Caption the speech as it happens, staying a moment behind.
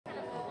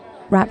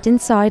Wrapped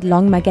inside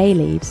long maguey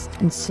leaves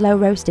and slow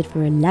roasted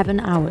for 11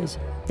 hours,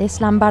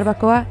 this lamb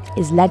barbacoa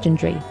is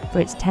legendary for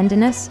its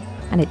tenderness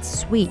and its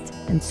sweet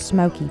and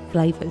smoky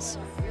flavours.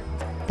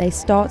 They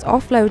start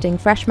offloading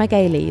fresh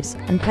maguey leaves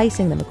and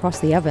placing them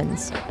across the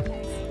ovens.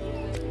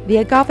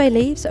 The agave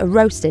leaves are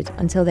roasted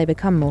until they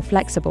become more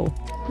flexible.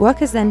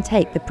 Workers then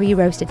take the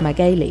pre-roasted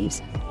maguey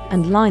leaves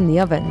and line the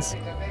ovens.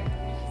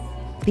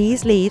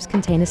 These leaves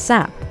contain a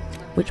sap,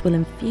 which will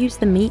infuse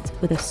the meat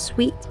with a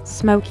sweet,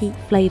 smoky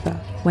flavour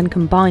when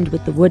combined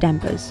with the wood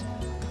embers.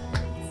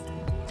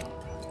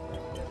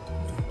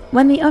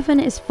 When the oven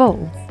is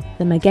full,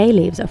 the maguey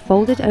leaves are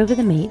folded over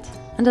the meat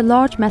and a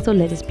large metal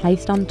lid is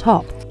placed on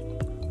top.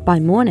 By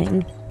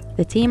morning,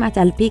 the team at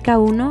El Pica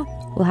Uno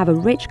will have a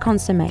rich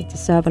consommé to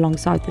serve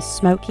alongside the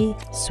smoky,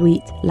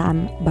 sweet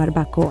lamb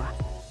barbacoa.